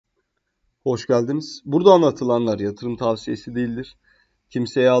Hoş geldiniz. Burada anlatılanlar yatırım tavsiyesi değildir.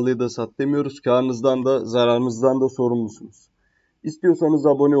 Kimseye alıyı da sat demiyoruz. Kârınızdan da zararınızdan da sorumlusunuz. İstiyorsanız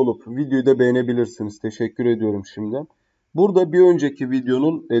abone olup videoyu da beğenebilirsiniz. Teşekkür ediyorum şimdiden. Burada bir önceki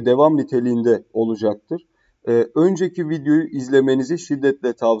videonun devam niteliğinde olacaktır. Önceki videoyu izlemenizi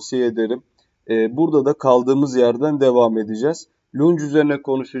şiddetle tavsiye ederim. Burada da kaldığımız yerden devam edeceğiz. Lunch üzerine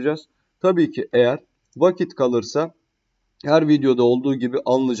konuşacağız. Tabii ki eğer vakit kalırsa her videoda olduğu gibi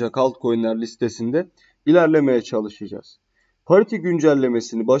alınacak altcoin'ler listesinde ilerlemeye çalışacağız. Parite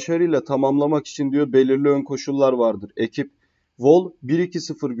güncellemesini başarıyla tamamlamak için diyor belirli ön koşullar vardır. Ekip Vol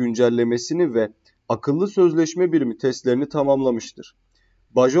 1.2.0 güncellemesini ve akıllı sözleşme birimi testlerini tamamlamıştır.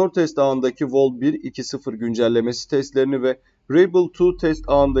 Bajor test ağındaki Vol 1.2.0 güncellemesi testlerini ve Rebel 2 test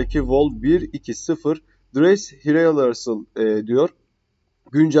ağındaki Vol 1.2.0 Dress Rehearsal diyor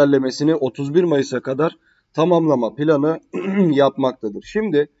güncellemesini 31 Mayıs'a kadar tamamlama planı yapmaktadır.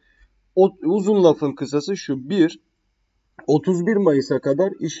 Şimdi uzun lafın kısası şu: 31 Mayıs'a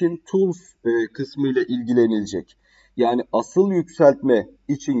kadar işin tools kısmı ile ilgilenilecek. Yani asıl yükseltme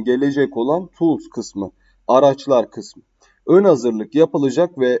için gelecek olan tools kısmı, araçlar kısmı. Ön hazırlık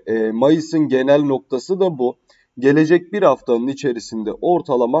yapılacak ve Mayıs'ın genel noktası da bu. Gelecek bir haftanın içerisinde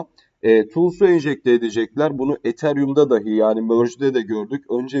ortalama tools'u enjekte edecekler. Bunu Ethereum'da dahi, yani Merge'de de gördük.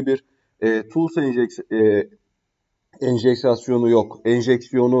 Önce bir tools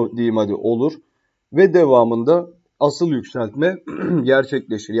enjeksiyonu diyeyim hadi olur. Ve devamında asıl yükseltme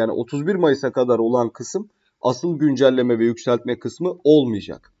gerçekleşir. Yani 31 Mayıs'a kadar olan kısım asıl güncelleme ve yükseltme kısmı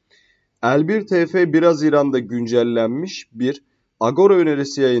olmayacak. L1 TF 1 Haziran'da güncellenmiş bir Agora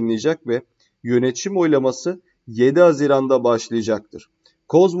önerisi yayınlayacak ve yönetim oylaması 7 Haziran'da başlayacaktır.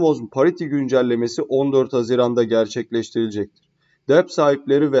 Cosmos Parity güncellemesi 14 Haziran'da gerçekleştirilecektir. DEP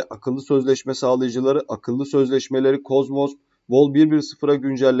sahipleri ve akıllı sözleşme sağlayıcıları akıllı sözleşmeleri Cosmos Vol 1.1.0'a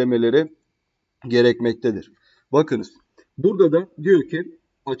güncellemeleri gerekmektedir. Bakınız, burada da diyor ki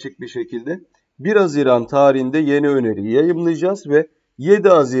açık bir şekilde 1 Haziran tarihinde yeni öneriyi yayımlayacağız ve 7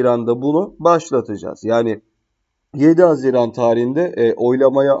 Haziran'da bunu başlatacağız. Yani 7 Haziran tarihinde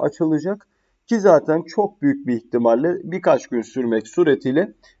oylamaya açılacak ki zaten çok büyük bir ihtimalle birkaç gün sürmek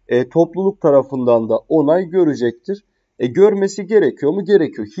suretiyle topluluk tarafından da onay görecektir. Görmesi gerekiyor mu?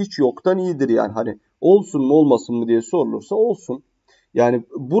 Gerekiyor. Hiç yoktan iyidir yani. Hani olsun mu olmasın mı diye sorulursa olsun. Yani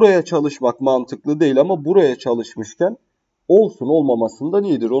buraya çalışmak mantıklı değil ama buraya çalışmışken olsun olmamasından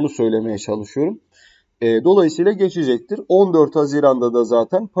iyidir. Onu söylemeye çalışıyorum. Dolayısıyla geçecektir. 14 Haziran'da da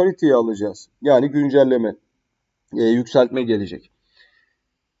zaten pariteyi alacağız. Yani güncelleme, yükseltme gelecek.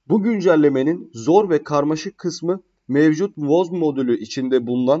 Bu güncellemenin zor ve karmaşık kısmı mevcut WOZ modülü içinde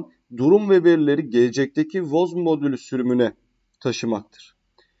bulunan durum ve verileri gelecekteki WOZ modülü sürümüne taşımaktır.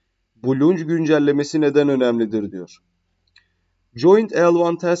 Bu Lunch güncellemesi neden önemlidir diyor. Joint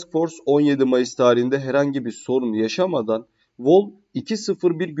L1 Task Force 17 Mayıs tarihinde herhangi bir sorun yaşamadan Vol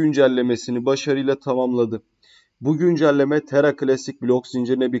 2.0.1 güncellemesini başarıyla tamamladı. Bu güncelleme Terra Classic blok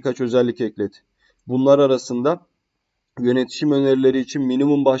zincirine birkaç özellik ekledi. Bunlar arasında yönetişim önerileri için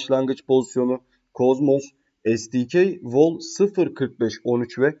minimum başlangıç pozisyonu, Cosmos, SDK Vol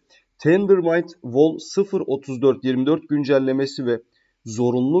 0.45.13 ve Tendermint Vol 0.34.24 güncellemesi ve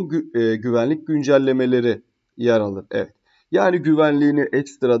zorunlu güvenlik güncellemeleri yer alır. Evet. Yani güvenliğini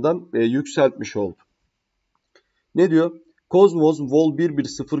ekstradan yükseltmiş oldu. Ne diyor? Cosmos Vol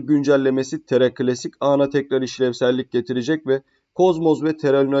 1.1.0 güncellemesi Terra Classic ağına tekrar işlevsellik getirecek ve Cosmos ve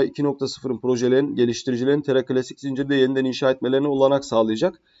Terra Luna 2.0'ın projelerin geliştiricilerin Terra Classic zincirde yeniden inşa etmelerine olanak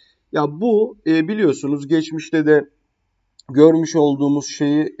sağlayacak. Ya bu biliyorsunuz geçmişte de görmüş olduğumuz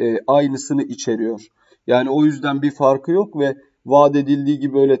şeyi aynısını içeriyor. Yani o yüzden bir farkı yok ve vaat edildiği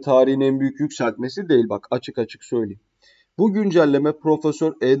gibi öyle tarihin en büyük yükseltmesi değil. Bak açık açık söyleyeyim. Bu güncelleme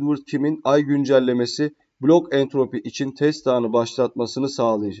Profesör Edward Kim'in ay güncellemesi blok entropi için test ağını başlatmasını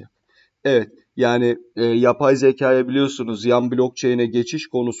sağlayacak. Evet, yani yapay zekaya biliyorsunuz yan blockchain'e geçiş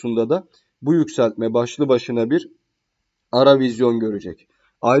konusunda da bu yükseltme başlı başına bir ara vizyon görecek.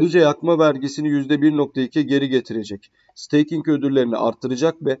 Ayrıca yakma vergisini %1.2 geri getirecek. Staking ödüllerini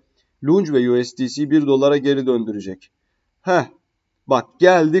arttıracak ve Lunch ve USDC 1 dolara geri döndürecek. Bak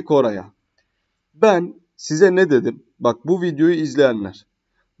geldik oraya. Ben size ne dedim? Bak bu videoyu izleyenler.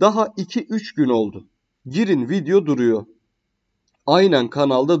 Daha 2-3 gün oldu. Girin, video duruyor. Aynen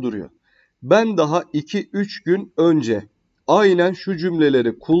kanalda duruyor. Ben daha 2-3 gün önce aynen şu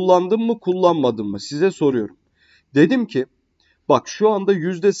cümleleri kullandım mı kullanmadım mı size soruyorum. Dedim ki bak şu anda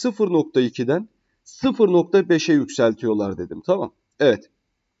 %0.2'den 0.5'e yükseltiyorlar dedim, tamam. Evet.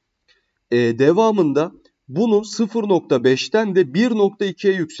 Devamında bunu 0.5'ten de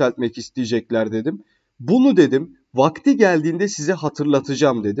 1.2'ye yükseltmek isteyecekler dedim. Bunu dedim vakti geldiğinde size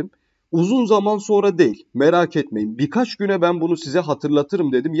hatırlatacağım dedim. Uzun zaman sonra değil. Merak etmeyin. Birkaç güne ben bunu size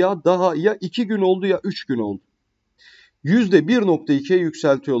hatırlatırım dedim. Ya daha ya 2 gün oldu ya 3 gün oldu. %1.2'ye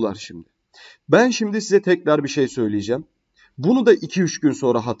yükseltiyorlar şimdi. Ben şimdi size tekrar bir şey söyleyeceğim. Bunu da 2-3 gün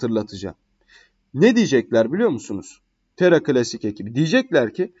sonra hatırlatacağım. Ne diyecekler biliyor musunuz? Terra Klasik ekibi.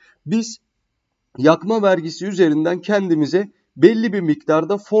 Diyecekler ki biz yakma vergisi üzerinden kendimize belli bir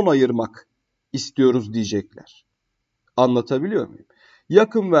miktarda fon ayırmak istiyoruz diyecekler. Anlatabiliyor muyum?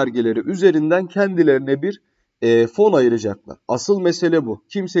 Yakım vergileri üzerinden kendilerine bir fon ayıracaklar. Asıl mesele bu.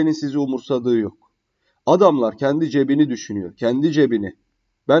 Kimsenin sizi umursadığı yok. Adamlar kendi cebini düşünüyor. Kendi cebini.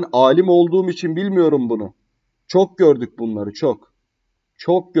 Ben alim olduğum için bilmiyorum bunu. Çok gördük bunları, çok.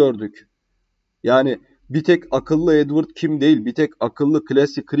 Çok gördük. Yani bir tek akıllı Edward kim değil, bir tek akıllı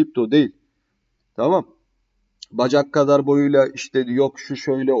klasik kripto değil. Tamam. Bacak kadar boyuyla işte yok şu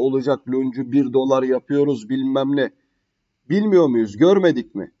şöyle olacak, luncu $1 yapıyoruz bilmem ne. Bilmiyor muyuz?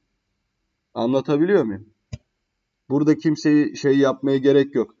 Görmedik mi? Anlatabiliyor muyum? Burada kimseyi şey yapmaya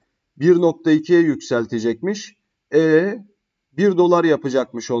gerek yok. 1.2'ye yükseltecekmiş. $1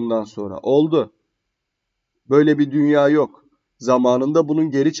 yapacakmış ondan sonra. Oldu. Böyle bir dünya yok. Zamanında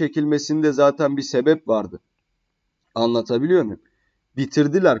bunun geri çekilmesinde zaten bir sebep vardı. Anlatabiliyor muyum?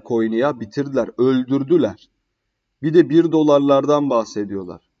 Bitirdiler coin'i ya, bitirdiler, öldürdüler. Bir de $1'lardan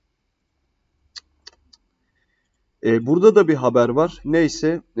bahsediyorlar. Burada da bir haber var.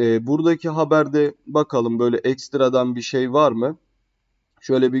 Neyse, buradaki haberde bakalım böyle ekstradan bir şey var mı?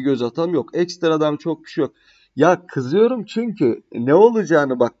 Şöyle bir göz atalım. Yok, ekstradan çok bir şey yok. Ya kızıyorum çünkü ne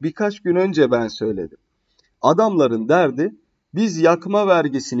olacağını bak birkaç gün önce ben söyledim. Adamların derdi biz yakma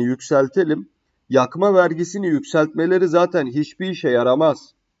vergisini yükseltelim. Yakma vergisini yükseltmeleri zaten hiçbir işe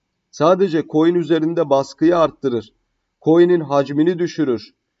yaramaz. Sadece coin üzerinde baskıyı arttırır. Coin'in hacmini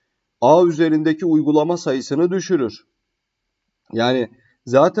düşürür. Ağ üzerindeki uygulama sayısını düşürür. Yani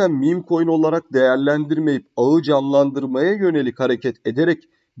zaten meme coin olarak değerlendirmeyip ağı canlandırmaya yönelik hareket ederek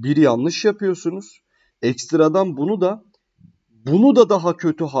bir yanlış yapıyorsunuz. Ekstradan bunu da daha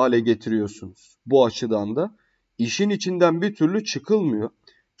kötü hale getiriyorsunuz. Bu açıdan da işin içinden bir türlü çıkılmıyor.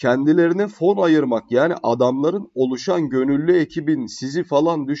 Kendilerine fon ayırmak yani adamların oluşan gönüllü ekibin sizi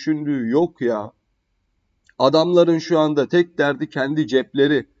falan düşündüğü yok ya. Adamların şu anda tek derdi kendi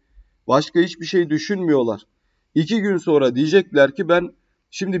cepleri. Başka hiçbir şey düşünmüyorlar. 2 gün sonra diyecekler ki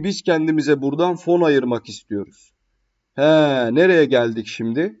şimdi biz kendimize buradan fon ayırmak istiyoruz. He, nereye geldik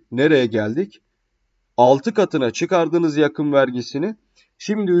şimdi? Nereye geldik? 6 katına çıkardığınız yakın vergisini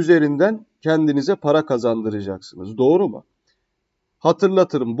şimdi üzerinden kendinize para kazandıracaksınız. Doğru mu?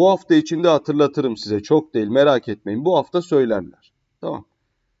 Hatırlatırım. Bu hafta içinde hatırlatırım size. Çok değil merak etmeyin. Bu hafta söylerler. Tamam.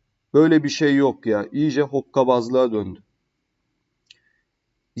 Böyle bir şey yok ya. İyice hokkabazlığa döndü.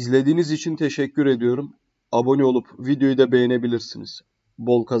 İzlediğiniz için teşekkür ediyorum. Abone olup videoyu da beğenebilirsiniz.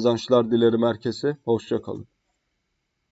 Bol kazançlar dilerim herkese. Hoşça kalın.